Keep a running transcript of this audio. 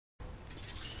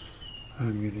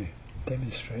I'm going to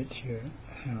demonstrate to you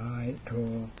how I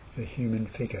draw the human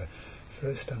figure.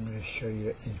 First I'm going to show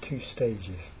you in two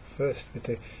stages. First with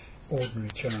the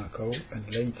ordinary charcoal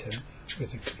and later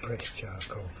with the compressed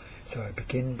charcoal. So I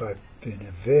begin by doing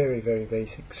a very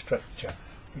basic structure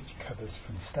which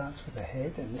starts with the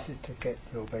head, and this is to get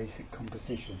your basic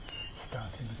composition.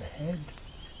 Starting with the head,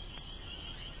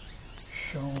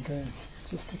 shoulders,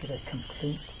 just to get a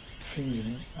complete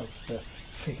feeling of the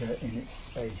figure in its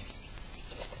space.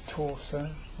 Just the torso,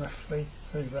 roughly,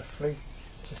 very roughly,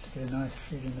 just to get a nice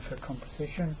feeling of her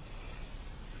composition.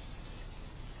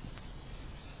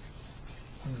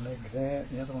 One leg there,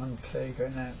 the other one, say,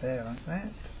 going out there like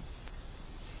that.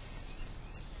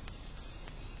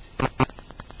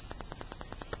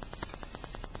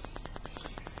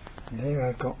 And there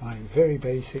I've got my very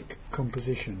basic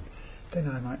composition. Then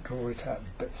I might draw it up,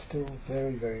 but still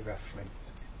very roughly.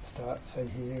 Start, say,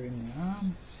 here in the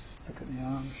arm. Look at the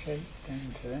arm shape,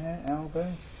 down to there,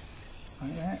 elbow,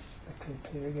 like that. Look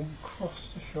up here again,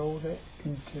 cross the shoulder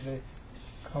into the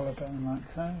collarbone like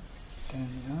so, down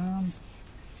the arm.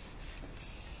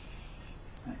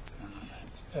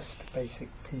 That's just a basic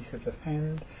piece of the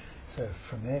hand. So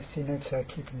from there, see, notice how I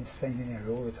keep in the same area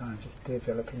all the time, just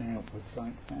developing outwards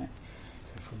like that.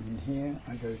 So from in here,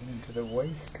 I go into the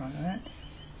waist like that.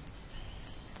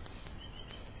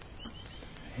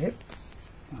 Hip.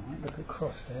 I might look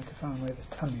across there to find where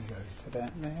the tummy goes to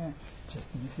that there. Just,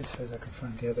 and this is so that I can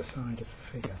find the other side of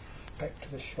the figure. Back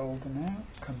to the shoulder now,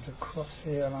 comes across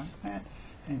here like that,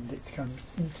 and it comes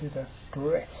into the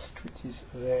breast, which is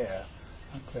there,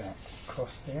 like that.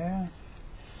 Across there,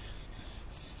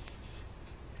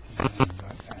 and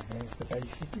like that. There's the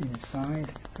basic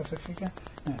inside of the figure.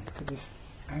 Now look at this,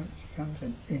 out she comes,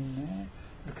 and in there.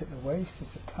 Look at the waist, as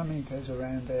the tummy goes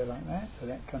around there like that, so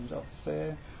that comes off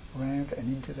there, round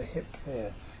and into the hip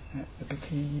there. The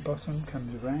bikini bottom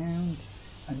comes round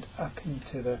and up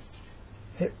into the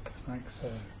hip like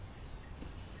so.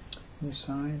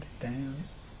 Inside, down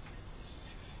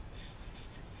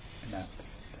and up.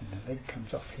 And the leg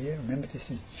comes off here. Remember,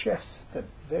 this is just a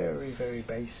very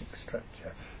basic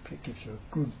structure, but it gives you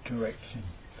a good direction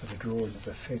for the drawing of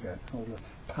the figure, all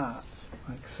the parts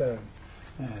like so.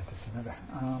 There's another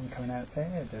arm coming out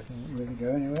there, it doesn't really go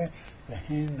anywhere. The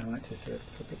hand, I like to do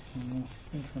a bit more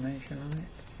information on it,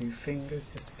 a few fingers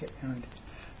just to get behind it.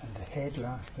 And the head,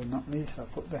 last but not least, I'll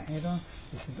put the head on.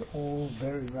 This is all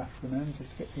very rough, remember,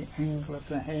 just to get the angle of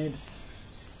the head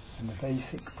and the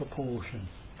basic proportion.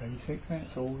 Basic,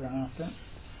 that's all we're after.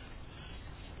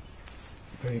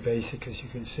 Very basic, as you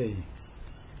can see.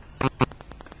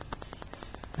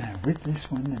 Now with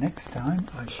this one, the next time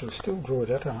I shall still draw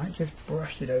it up. I might just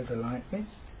brush it over lightly,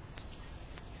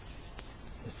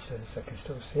 just so I can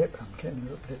still see it, but I'm getting a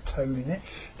little bit of tone in it.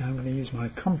 Now I'm going to use my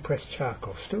compressed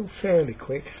charcoal, still fairly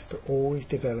quick, but always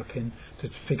developing the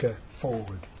figure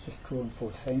forward. Just drawing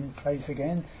forward, same place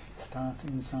again, starting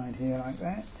inside here like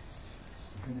that.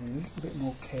 I'm doing it a little bit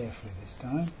more carefully this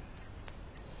time.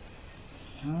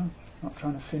 No, not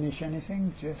trying to finish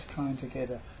anything, just trying to get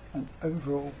an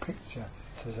overall picture,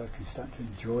 so that I can start to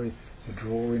enjoy the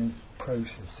drawing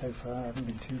process. So far I haven't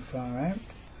been too far out.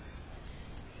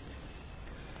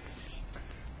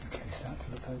 Okay, start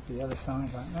to look over the other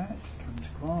side like that. Comes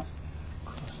across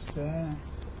there,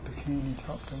 bikini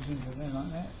top goes into there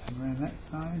like that, and around that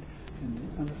side, and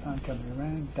the other side comes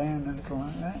around, down a little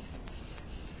like that.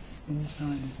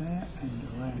 Inside is there and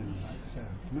around like so.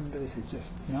 Remember, this is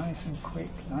just nice and quick,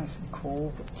 nice and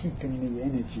cool, but keeping the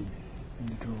energy in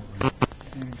the drawing.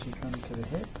 Energy comes to the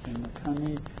hip and the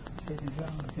tummy. So you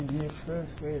can look in here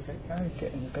first, where does that go?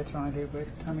 Getting a better idea where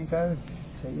the tummy goes.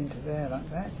 So into there like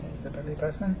that, there's the belly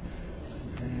button.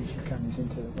 And she comes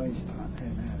into the waist part there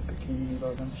now, the bikini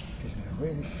bottom. Gives me a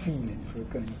really feeling for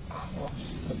going across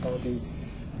the body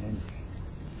and then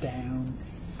down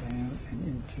and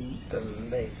into the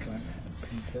leg like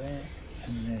that, into there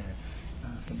and there.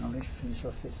 Last but not least, finish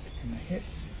off this in the hip.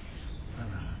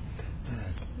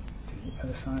 The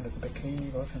other side of the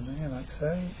bikini bottom there, like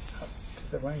so, up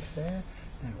to the waist there.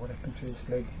 Now what happens to this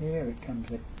leg here? It comes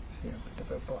up, see, up at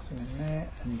the bottom in there,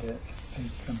 and it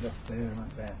comes up there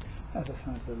like that. Other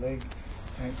side of the leg,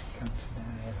 it comes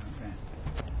down there like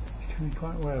that. It's coming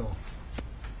quite well.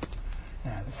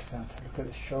 Now let's start to look at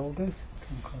the shoulders.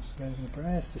 Come across there in the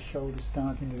breast, the shoulders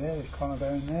start into there, the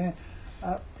collarbone there,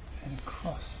 up and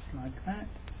across like that,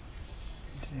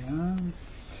 into the arm.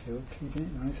 Still keeping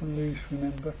it nice and loose,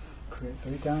 remember. Create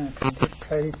very down, I can't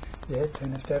play yet,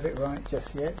 don't have to have it right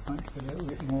just yet. Might be a little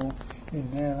bit more in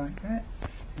there like that.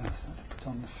 Now start to put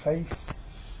on the face,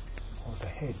 or the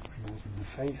head more than the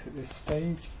face at this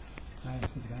stage.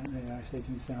 Glasses out there, I say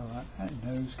to myself like that,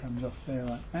 nose comes off there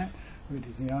like that, where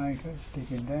does the eye go,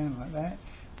 sticking down like that,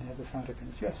 and the other side I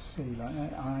can just see like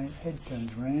that, eye, head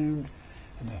turns round,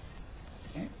 and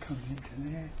the neck comes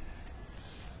into there,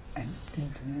 and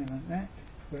into there like that.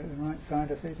 Where the right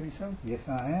side I say to myself, yes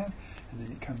I am, and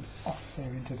then it comes off there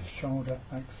into the shoulder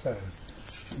like so.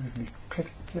 Move me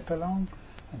clip along,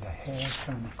 and the hair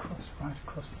coming across, right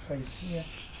across the face here,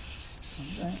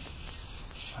 like that.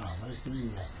 Oh, where's the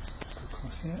ear?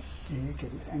 Across here, ear,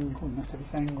 get its angle, must have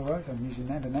its angle right, so I'm using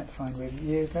that, and that's fine where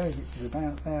the ear goes, which is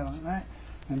about there like that.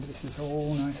 Remember, this is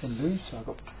all nice and loose, so I've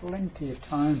got plenty of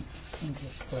time, plenty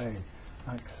of play,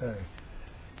 like so.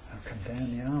 I'll come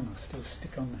down the arm, I'll still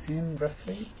stick on the hand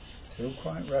roughly, still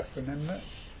quite rough, remember.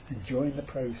 Enjoying the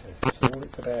process, that's all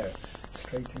it's about.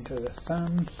 Straight into the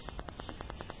thumb,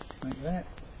 like that.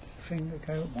 The finger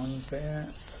go, one's there,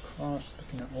 across,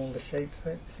 looking at all the shapes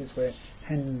there. This is where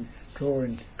hand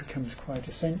drawing becomes quite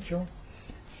essential.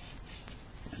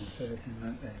 And so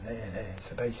like there.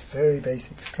 It's a very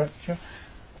basic structure.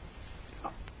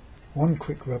 One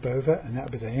quick rub over, and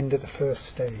that'll be the end of the first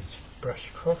stage. Brush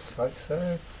across like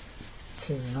so.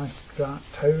 See the nice dark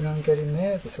tone I'm getting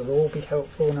there. This will all be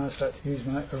helpful when I start to use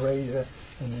my eraser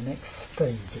in the next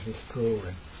stage of this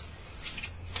drawing.